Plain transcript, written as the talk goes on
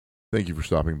Thank you for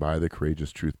stopping by the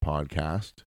Courageous Truth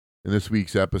Podcast. In this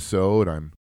week's episode,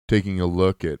 I'm taking a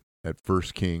look at 1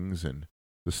 Kings and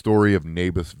the story of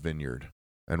Naboth's vineyard,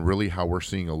 and really how we're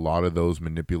seeing a lot of those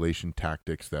manipulation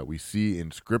tactics that we see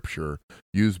in Scripture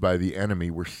used by the enemy.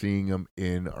 We're seeing them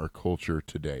in our culture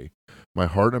today. My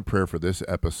heart and prayer for this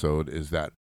episode is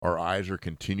that our eyes are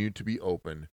continued to be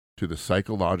open to the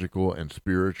psychological and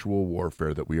spiritual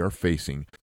warfare that we are facing,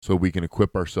 so we can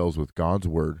equip ourselves with God's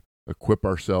Word, equip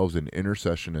ourselves in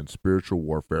intercession and spiritual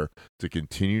warfare to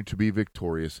continue to be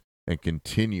victorious and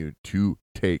continue to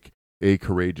take a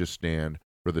courageous stand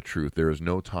for the truth. There is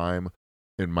no time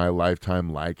in my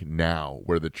lifetime like now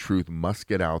where the truth must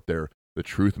get out there. The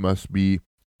truth must be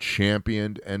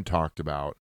championed and talked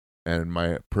about. And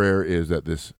my prayer is that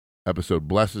this episode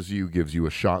blesses you, gives you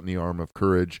a shot in the arm of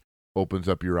courage, opens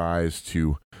up your eyes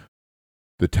to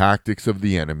the tactics of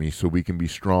the enemy so we can be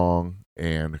strong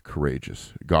and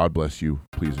courageous. God bless you.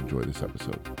 Please enjoy this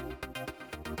episode.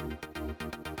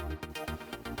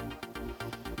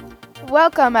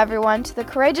 Welcome, everyone, to the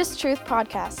Courageous Truth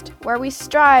Podcast, where we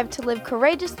strive to live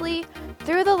courageously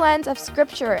through the lens of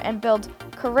Scripture and build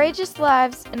courageous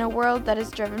lives in a world that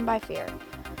is driven by fear.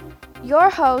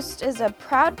 Your host is a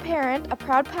proud parent, a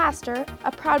proud pastor,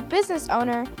 a proud business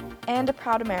owner, and a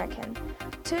proud American.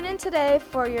 Tune in today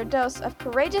for your dose of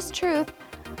courageous truth.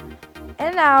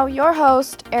 And now, your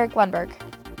host, Eric Lundberg.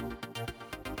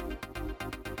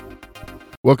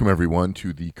 Welcome, everyone,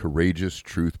 to the Courageous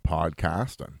Truth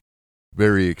Podcast. I'm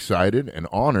very excited and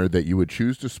honored that you would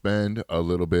choose to spend a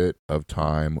little bit of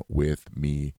time with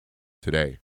me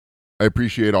today. I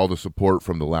appreciate all the support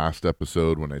from the last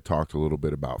episode when I talked a little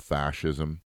bit about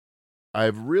fascism.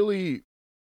 I've really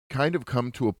kind of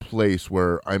come to a place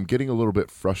where I'm getting a little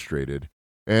bit frustrated.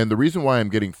 And the reason why I'm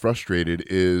getting frustrated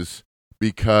is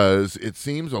because it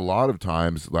seems a lot of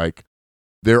times like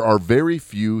there are very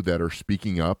few that are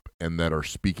speaking up and that are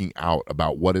speaking out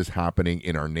about what is happening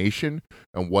in our nation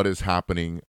and what is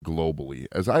happening globally.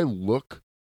 As I look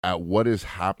at what is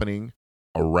happening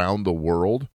around the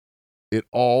world, it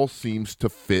all seems to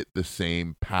fit the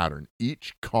same pattern.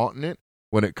 Each continent,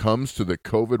 when it comes to the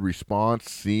COVID response,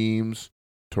 seems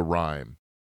to rhyme.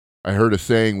 I heard a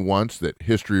saying once that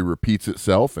history repeats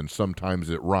itself and sometimes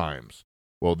it rhymes.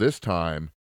 Well, this time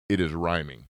it is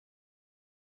rhyming.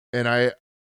 And I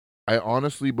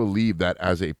honestly believe that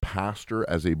as a pastor,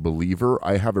 as a believer,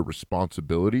 I have a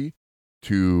responsibility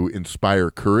to inspire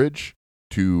courage,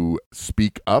 to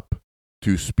speak up,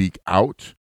 to speak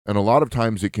out. And a lot of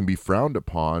times it can be frowned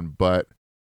upon, but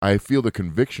I feel the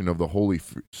conviction of the Holy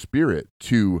Spirit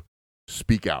to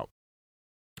speak out.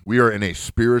 We are in a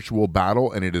spiritual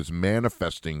battle, and it is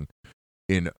manifesting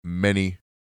in many,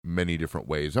 many different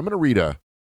ways. I'm going to read a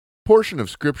portion of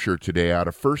Scripture today out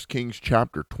of 1 Kings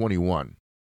chapter 21.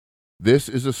 This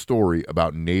is a story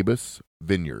about Naboth's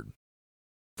vineyard.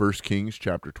 1 Kings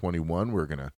chapter 21, we're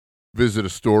going to visit a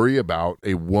story about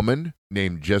a woman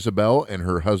named Jezebel and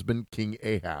her husband, King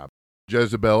Ahab.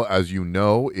 Jezebel, as you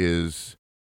know, is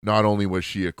not only was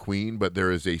she a queen, but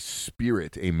there is a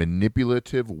spirit, a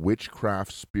manipulative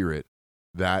witchcraft spirit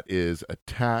that is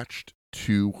attached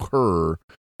to her,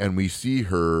 and we see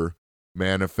her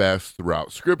manifest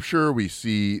throughout Scripture. We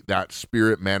see that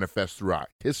spirit manifest throughout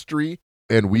history,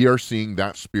 and we are seeing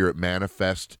that spirit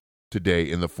manifest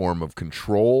today in the form of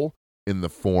control, in the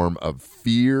form of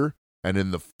fear, and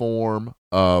in the form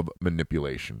of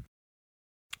manipulation.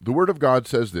 The Word of God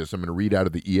says this. I'm going to read out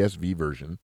of the ESV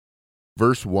version.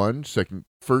 Verse 1,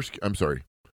 1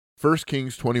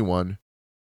 Kings 21,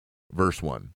 verse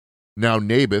 1. Now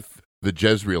Naboth the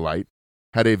Jezreelite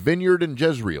had a vineyard in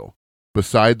Jezreel,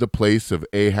 beside the place of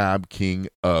Ahab king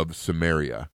of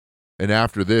Samaria. And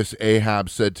after this Ahab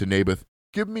said to Naboth,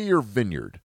 "Give me your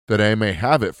vineyard, that I may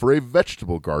have it for a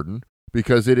vegetable garden,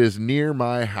 because it is near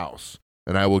my house,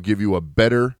 and I will give you a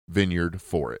better vineyard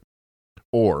for it.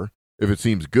 Or, if it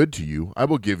seems good to you, I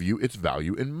will give you its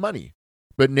value in money."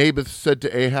 But Naboth said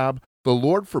to Ahab, "The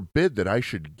Lord forbid that I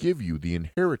should give you the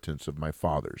inheritance of my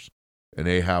fathers." And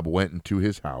Ahab went into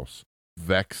his house,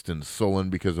 vexed and sullen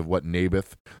because of what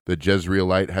Naboth the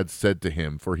Jezreelite had said to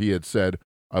him, for he had said,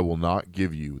 "I will not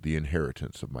give you the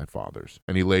inheritance of my fathers."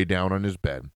 And he lay down on his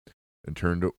bed and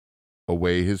turned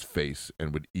away his face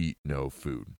and would eat no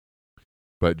food.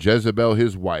 But Jezebel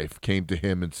his wife came to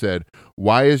him and said,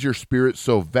 "Why is your spirit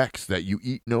so vexed that you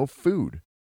eat no food?"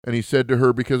 And he said to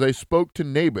her, "Because I spoke to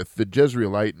Naboth the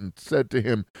Jezreelite and said to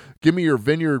him, 'Give me your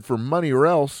vineyard for money, or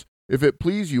else, if it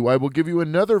please you, I will give you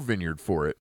another vineyard for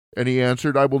it.' And he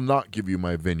answered, 'I will not give you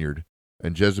my vineyard.'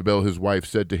 And Jezebel his wife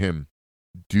said to him,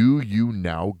 'Do you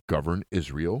now govern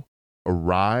Israel?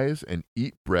 Arise and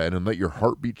eat bread, and let your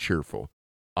heart be cheerful.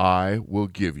 I will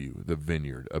give you the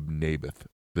vineyard of Naboth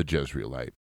the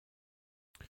Jezreelite.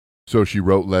 So she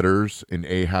wrote letters in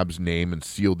Ahab's name and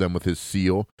sealed them with his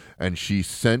seal, and she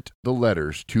sent the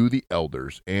letters to the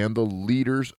elders and the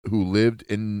leaders who lived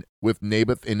with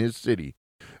Naboth in his city.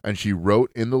 And she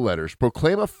wrote in the letters,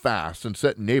 proclaim a fast and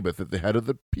set Naboth at the head of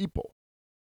the people,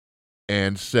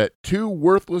 and set 2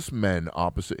 worthless men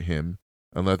opposite him,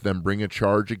 and let them bring a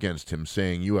charge against him,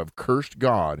 saying, you have cursed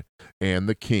God and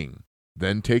the king.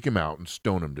 Then take him out and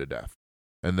stone him to death.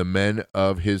 And the men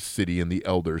of his city and the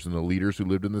elders and the leaders who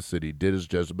lived in the city did as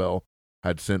Jezebel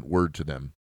had sent word to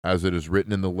them. As it is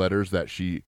written in the letters that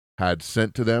she had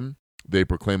sent to them, they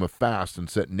proclaim a fast and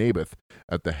set Naboth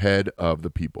at the head of the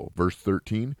people. Verse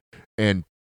 13, and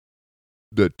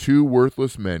the 2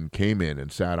 worthless men came in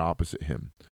and sat opposite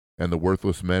him. And the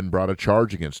worthless men brought a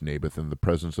charge against Naboth in the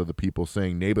presence of the people,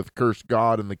 saying, Naboth cursed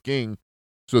God and the king.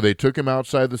 So they took him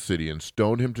outside the city and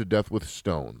stoned him to death with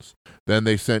stones. Then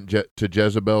they sent to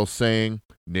Jezebel, saying,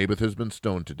 Naboth has been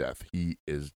stoned to death. He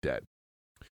is dead.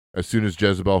 As soon as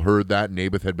Jezebel heard that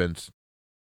Naboth had been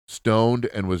stoned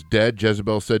and was dead,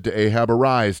 Jezebel said to Ahab,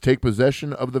 arise, take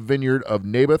possession of the vineyard of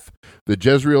Naboth the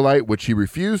Jezreelite, which he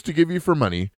refused to give you for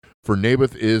money, for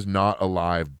Naboth is not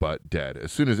alive but dead.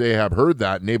 As soon as Ahab heard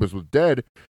that Naboth was dead,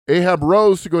 Ahab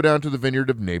rose to go down to the vineyard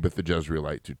of Naboth the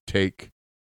Jezreelite to take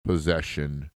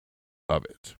possession of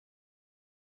it.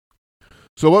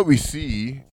 So what we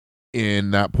see in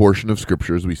that portion of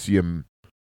scripture is we see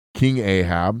King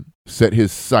Ahab set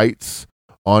his sights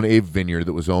on a vineyard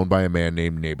that was owned by a man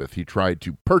named Naboth. He tried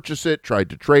to purchase it,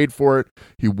 tried to trade for it.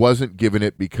 He wasn't given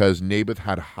it because Naboth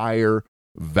had higher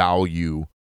value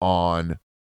on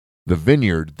the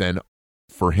vineyard than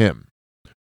for him,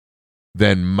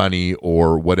 than money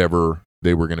or whatever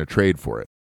they were going to trade for it.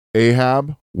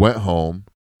 Ahab went home,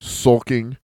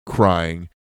 sulking, crying.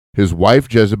 His wife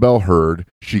Jezebel heard.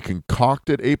 She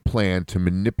concocted a plan to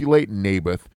manipulate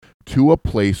Naboth to a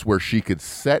place where she could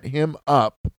set him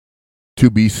up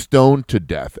to be stoned to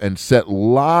death and set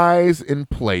lies in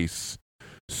place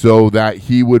so that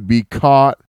he would be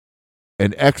caught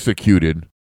and executed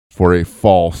for a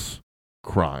false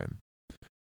crime.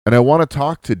 And I want to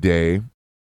talk today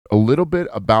a little bit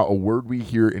about a word we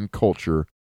hear in culture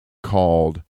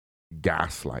called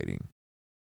gaslighting.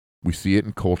 We see it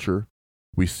in culture.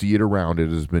 We see it around.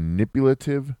 It as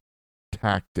manipulative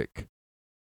tactic.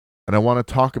 And I want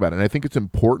to talk about it. And I think it's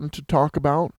important to talk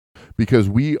about because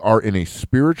we are in a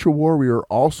spiritual war. We are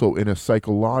also in a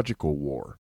psychological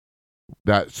war.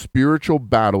 That spiritual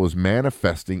battle is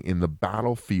manifesting in the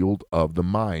battlefield of the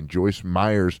mind. Joyce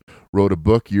Myers wrote a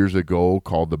book years ago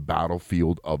called The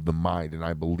Battlefield of the Mind. And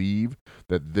I believe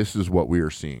that this is what we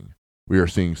are seeing. We are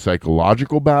seeing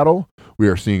psychological battle, we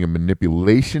are seeing a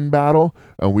manipulation battle,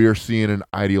 and we are seeing an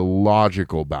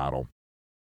ideological battle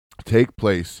take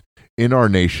place in our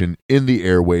nation, in the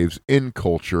airwaves, in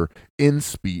culture, in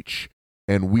speech,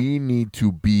 and we need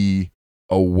to be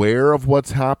aware of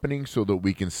what's happening so that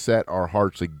we can set our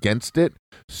hearts against it,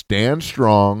 stand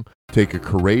strong, take a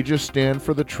courageous stand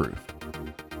for the truth.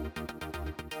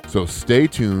 So stay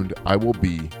tuned. I will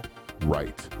be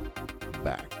right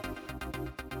back.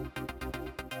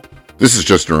 This is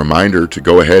just a reminder to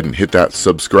go ahead and hit that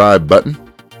subscribe button.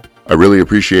 I really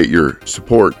appreciate your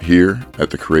support here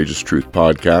at the Courageous Truth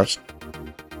Podcast.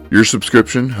 Your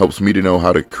subscription helps me to know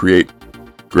how to create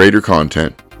greater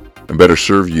content and better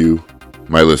serve you,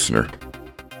 my listener.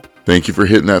 Thank you for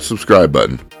hitting that subscribe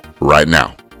button right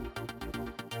now.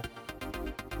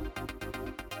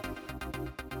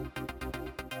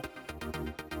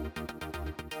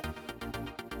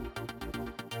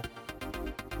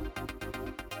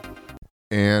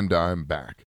 And I'm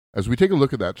back. As we take a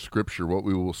look at that scripture, what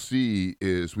we will see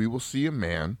is we will see a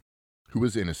man who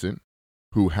was innocent,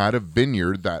 who had a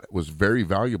vineyard that was very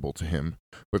valuable to him,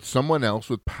 but someone else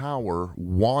with power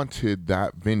wanted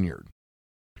that vineyard,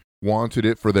 wanted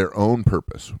it for their own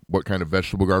purpose. What kind of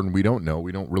vegetable garden? We don't know.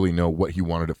 We don't really know what he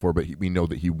wanted it for, but we know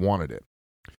that he wanted it.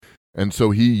 And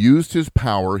so he used his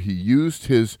power, he used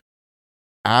his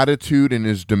attitude and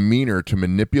his demeanor to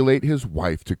manipulate his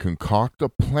wife to concoct a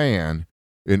plan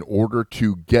in order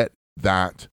to get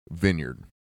that vineyard.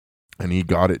 And he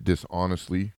got it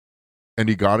dishonestly, and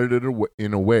he got it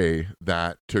in a way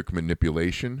that took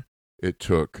manipulation, it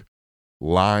took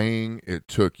lying, it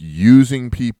took using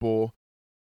people.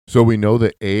 So we know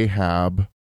that Ahab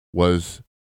was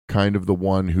kind of the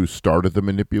one who started the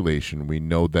manipulation. We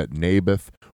know that Naboth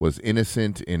was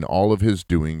innocent in all of his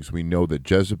doings. We know that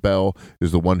Jezebel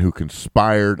is the one who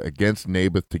conspired against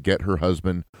Naboth to get her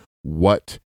husband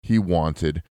what he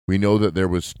wanted. We know that there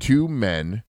was 2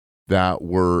 men that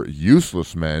were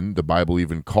useless men. The Bible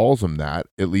even calls them that,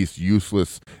 at least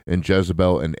useless in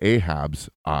Jezebel and Ahab's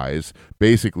eyes,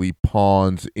 basically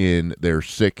pawns in their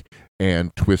sick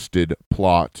and twisted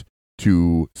plot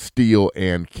to steal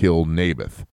and kill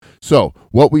Naboth. So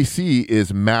what we see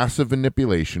is massive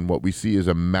manipulation. What we see is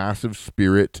a massive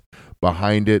spirit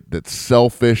behind it that's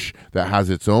selfish, that has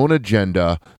its own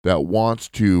agenda, that wants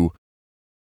to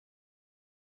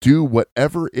do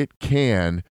whatever it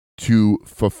can to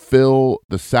fulfill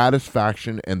the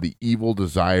satisfaction and the evil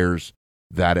desires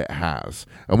that it has.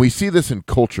 And we see this in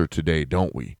culture today,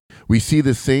 don't we? We see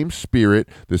the same spirit,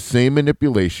 the same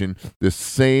manipulation, the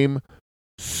same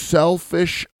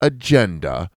selfish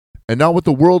agenda, and not what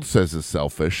the world says is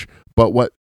selfish, but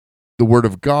what the Word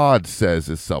of God says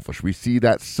is selfish. We see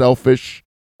that selfish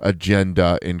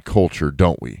agenda in culture,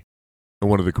 don't we? And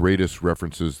one of the greatest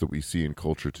references that we see in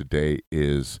culture today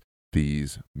is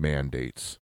these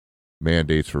mandates.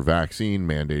 Mandates for vaccine,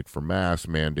 mandate for mask,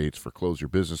 mandates for close your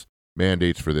business,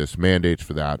 mandates for this, mandates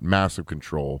for that, massive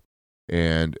control.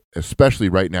 And especially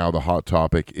right now, the hot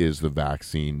topic is the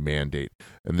vaccine mandate.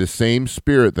 And the same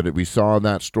spirit that we saw in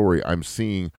that story, I'm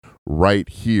seeing right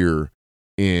here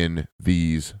in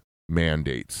these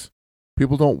mandates.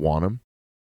 People don't want them.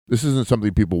 This isn't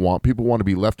something people want. People want to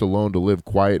be left alone to live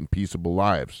quiet and peaceable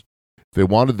lives. If they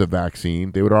wanted the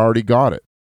vaccine, they would have already got it.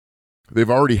 They've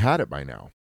already had it by now.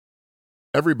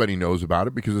 Everybody knows about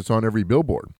it because it's on every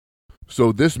billboard.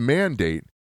 So this mandate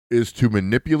is to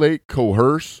manipulate,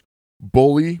 coerce,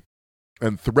 bully,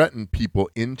 and threaten people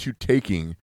into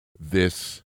taking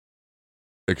this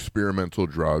experimental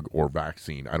drug or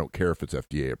vaccine. I don't care if it's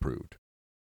FDA approved.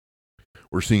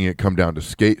 We're seeing it come down to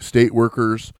state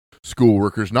workers, school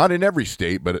workers, not in every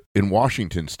state, but in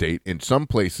Washington state. In some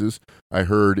places, I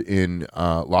heard in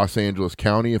Los Angeles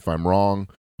County, if I'm wrong,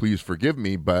 please forgive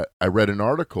me, but I read an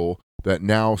article that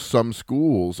now some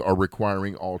schools are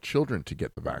requiring all children to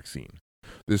get the vaccine.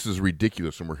 This is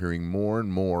ridiculous, and we're hearing more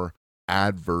and more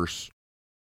adverse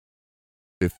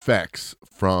effects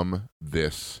from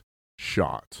this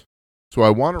shot. So I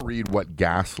want to read what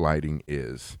gaslighting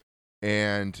is,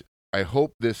 and I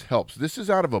hope this helps. This is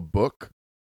out of a book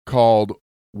called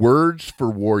Words for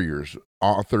Warriors,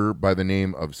 author by the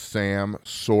name of Sam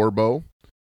Sorbo,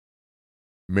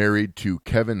 married to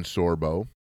Kevin Sorbo.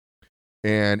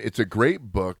 And it's a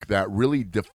great book that really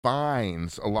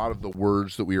defines a lot of the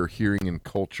words that we are hearing in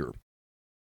culture.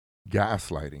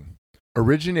 Gaslighting.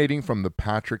 Originating from the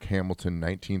Patrick Hamilton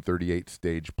 1938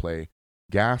 stage play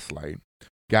Gaslight,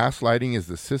 gaslighting is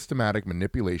the systematic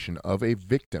manipulation of a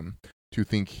victim to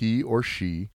think he or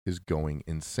she is going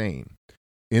insane.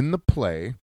 In the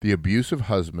play, the abusive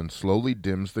husband slowly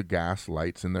dims the gas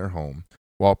lights in their home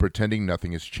while pretending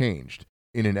nothing has changed,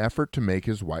 in an effort to make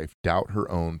his wife doubt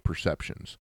her own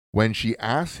perceptions. When she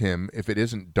asks him if it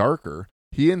isn't darker,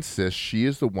 he insists she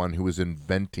is the one who is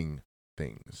inventing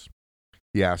things.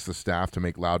 He asks the staff to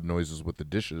make loud noises with the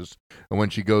dishes, and when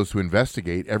she goes to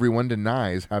investigate, everyone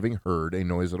denies having heard a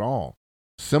noise at all.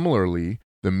 Similarly,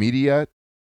 the media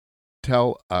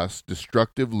tell us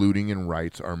destructive looting and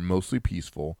riots are mostly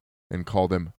peaceful and call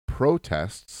them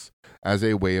protests as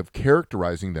a way of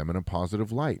characterizing them in a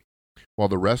positive light, while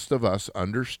the rest of us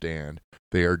understand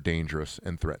they are dangerous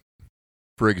and threatening.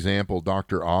 For example,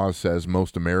 Dr. Oz says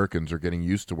most Americans are getting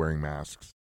used to wearing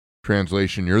masks.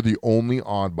 Translation, you're the only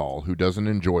oddball who doesn't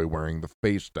enjoy wearing the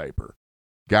face diaper.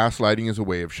 Gaslighting is a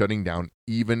way of shutting down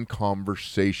even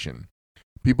conversation.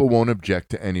 People won't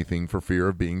object to anything for fear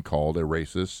of being called a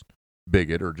racist,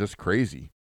 bigot, or just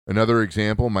crazy. Another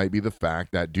example might be the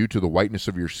fact that due to the whiteness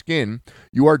of your skin,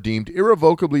 you are deemed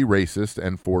irrevocably racist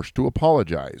and forced to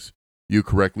apologize. You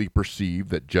correctly perceive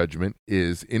that judgment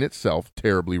is in itself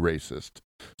terribly racist.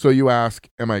 So you ask,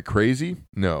 am I crazy?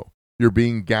 No. You're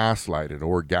being gaslighted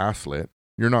or gaslit.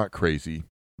 You're not crazy.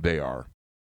 They are.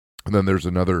 And then there's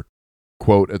another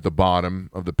quote at the bottom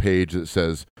of the page that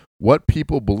says, what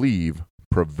people believe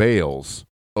prevails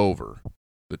over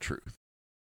the truth.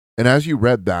 And as you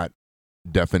read that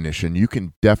definition, you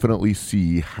can definitely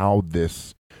see how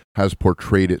this has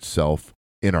portrayed itself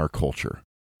in our culture.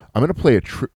 I'm going to play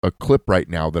a clip right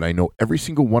now that I know every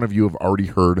single one of you have already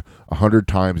heard 100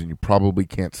 times and you probably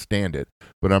can't stand it.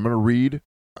 But I'm going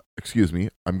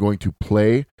to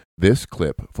play this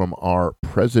clip from our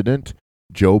President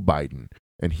Joe Biden,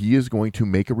 and he is going to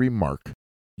make a remark.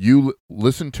 You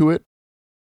listen to it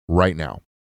right now.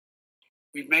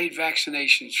 We've made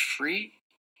vaccinations free,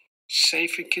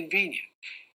 safe, and convenient.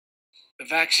 The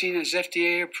vaccine has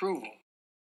FDA approval.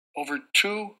 Over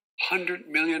 200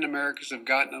 million Americans have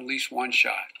gotten at least one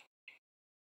shot.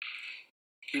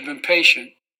 We've been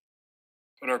patient,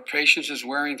 but our patience is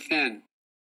wearing thin.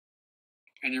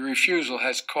 And your refusal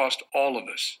has cost all of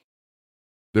us.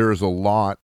 There is a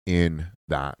lot in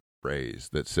that phrase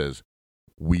that says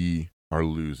we are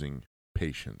losing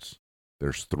patience.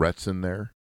 There's threats in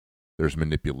there. There's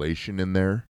manipulation in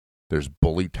there. There's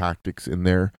bully tactics in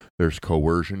there. There's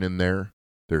coercion in there.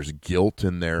 There's guilt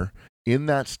in there. In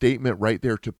that statement right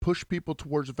there, to push people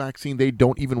towards a vaccine they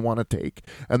don't even want to take.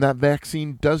 And that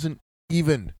vaccine doesn't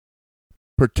even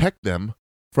protect them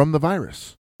from the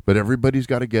virus. But everybody's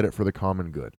got to get it for the common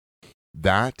good.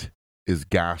 That is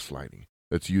gaslighting.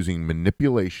 That's using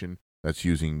manipulation. That's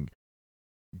using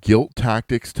guilt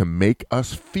tactics to make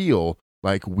us feel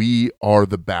like we are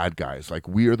the bad guys, like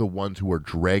we are the ones who are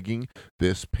dragging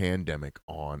this pandemic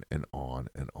on and on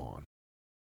and on.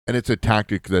 And it's a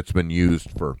tactic that's been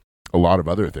used for a lot of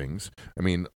other things. I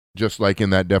mean, just like in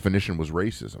that definition was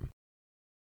racism.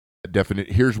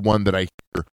 Here's one that I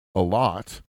hear a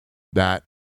lot, that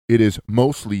it is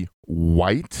mostly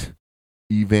white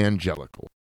evangelical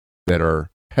that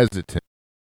are hesitant.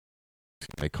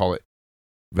 They call it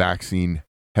vaccine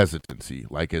hesitancy,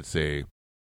 like it's a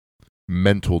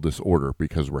mental disorder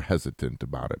because we're hesitant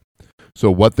about it.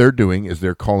 So what they're doing is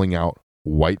they're calling out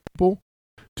white people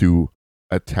to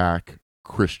attack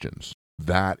Christians.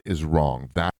 That is wrong.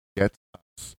 That gets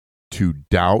us to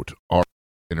doubt our,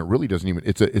 and it really doesn't even,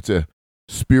 it's a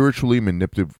spiritually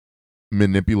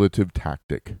manipulative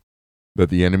tactic that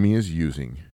the enemy is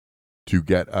using to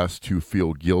get us to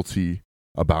feel guilty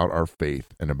about our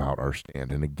faith and about our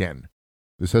stand. And again,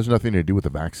 this has nothing to do with the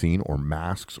vaccine or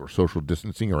masks or social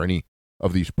distancing or any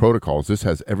of these protocols. This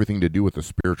has everything to do with the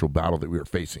spiritual battle that we are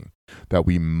facing, that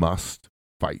we must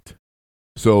fight.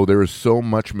 So there is so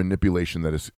much manipulation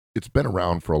that it's been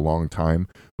around for a long time,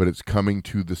 but it's coming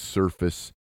to the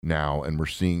surface now, and we're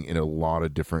seeing in a lot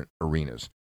of different arenas.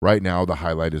 Right now, the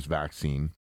highlight is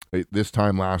vaccine. This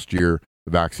time last year,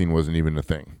 the vaccine wasn't even a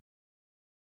thing.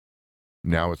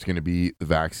 Now it's going to be the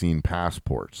vaccine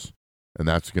passports. And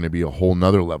that's going to be a whole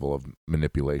nother level of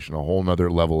manipulation, a whole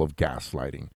nother level of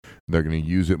gaslighting. They're going to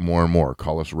use it more and more.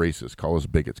 Call us racist, call us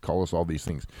bigots, call us all these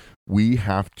things. We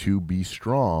have to be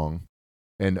strong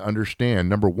and understand,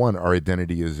 number one, our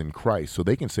identity is in Christ. So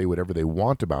they can say whatever they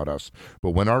want about us.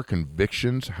 But when our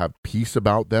convictions have peace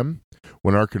about them,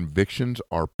 when our convictions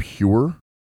are pure,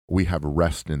 we have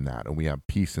rest in that and we have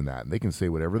peace in that. And they can say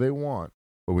whatever they want,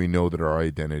 but we know that our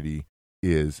identity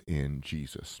is in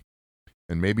Jesus.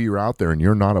 And maybe you're out there and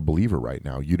you're not a believer right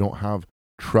now. You don't have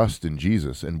trust in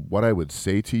Jesus. And what I would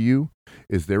say to you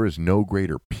is there is no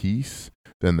greater peace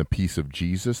than the peace of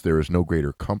Jesus. There is no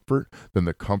greater comfort than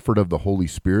the comfort of the Holy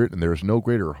Spirit. And there is no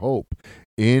greater hope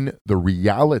in the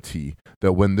reality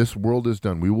that when this world is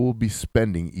done, we will be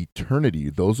spending eternity,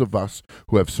 those of us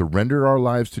who have surrendered our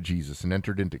lives to Jesus and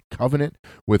entered into covenant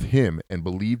with him and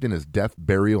believed in his death,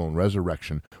 burial, and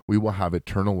resurrection, we will have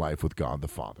eternal life with God the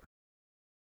Father.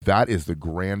 That is the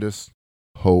grandest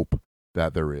hope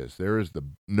that there is. There is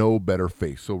no better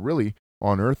faith. So really,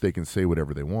 on earth, they can say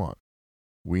whatever they want.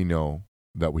 We know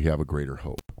that we have a greater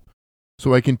hope.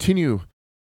 So I continue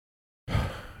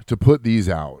to put these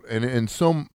out and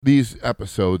these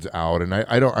episodes out, and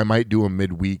I might do them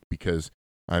midweek because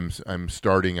I'm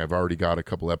starting. I've already got a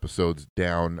couple episodes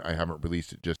down. I haven't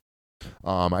released it just.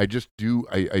 I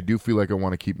do feel like I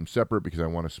want to keep them separate because I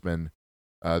want to spend.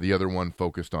 The other one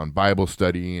focused on Bible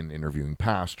study and interviewing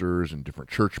pastors and different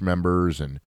church members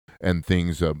and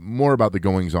things, more about the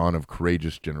goings-on of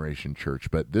Courageous Generation Church.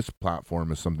 But this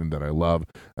platform is something that I love,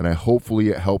 and hopefully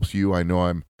it helps you. I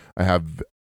know I have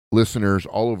listeners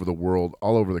all over the world,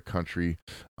 all over the country,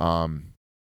 and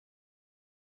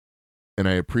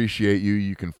I appreciate you.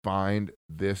 You can find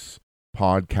this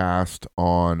podcast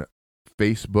on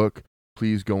Facebook.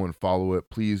 Please go and follow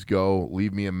it. Please go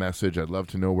leave me a message. I'd love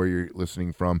to know where you're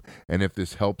listening from. And if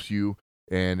this helps you,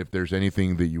 and if there's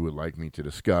anything that you would like me to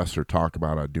discuss or talk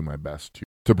about, I'll do my best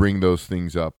to bring those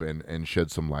things up and shed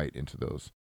some light into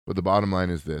those. But the bottom line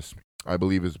is this. I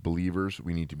believe as believers,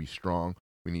 we need to be strong.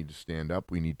 We need to stand up.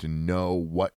 We need to know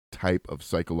what type of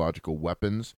psychological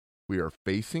weapons we are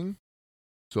facing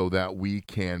so that we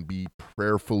can be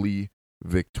prayerfully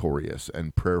victorious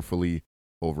and prayerfully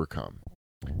overcome.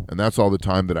 And that's all the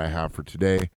time that I have for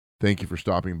today. Thank you for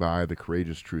stopping by the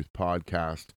Courageous Truth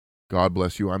Podcast. God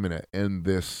bless you. I'm going to end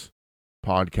this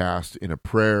podcast in a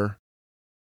prayer.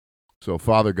 So,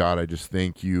 Father God, I just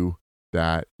thank you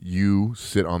that you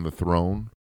sit on the throne,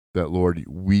 that, Lord,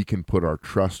 we can put our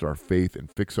trust, our faith, and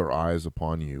fix our eyes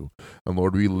upon you. And,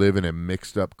 Lord, we live in a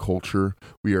mixed-up culture.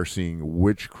 We are seeing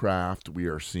witchcraft. We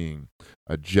are seeing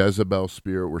a Jezebel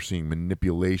spirit. We're seeing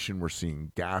manipulation. We're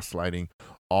seeing gaslighting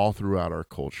all throughout our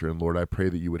culture. And, Lord, I pray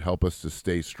that you would help us to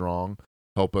stay strong,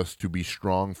 Help us to be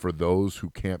strong for those who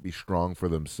can't be strong for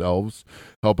themselves.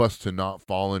 Help us to not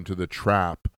fall into the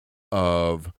trap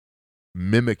of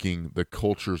mimicking the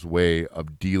culture's way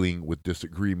of dealing with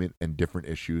disagreement and different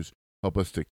issues. Help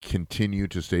us to continue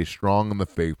to stay strong in the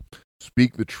faith,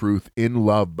 speak the truth in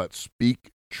love, but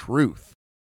speak truth,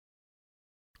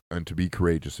 and to be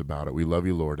courageous about it. We love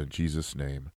you, Lord, in Jesus'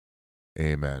 name.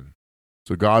 Amen.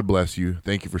 So God bless you.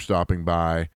 Thank you for stopping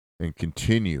by, and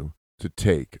continue to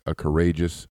take a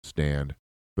courageous stand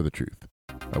for the truth.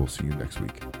 I will see you next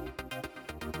week.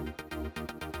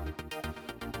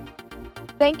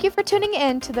 Thank you for tuning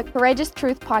in to the Courageous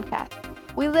Truth Podcast.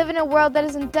 We live in a world that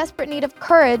is in desperate need of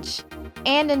courage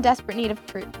and in desperate need of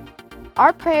truth.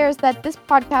 Our prayer is that this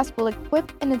podcast will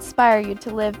equip and inspire you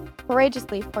to live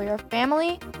courageously for your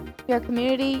family, your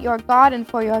community, your God, and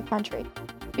for your country.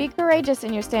 Be courageous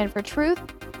in your stand for truth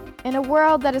in a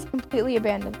world that is completely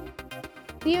abandoned.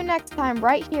 See you next time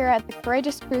right here at the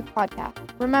Courageous Truth Podcast.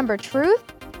 Remember, truth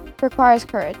requires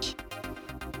courage.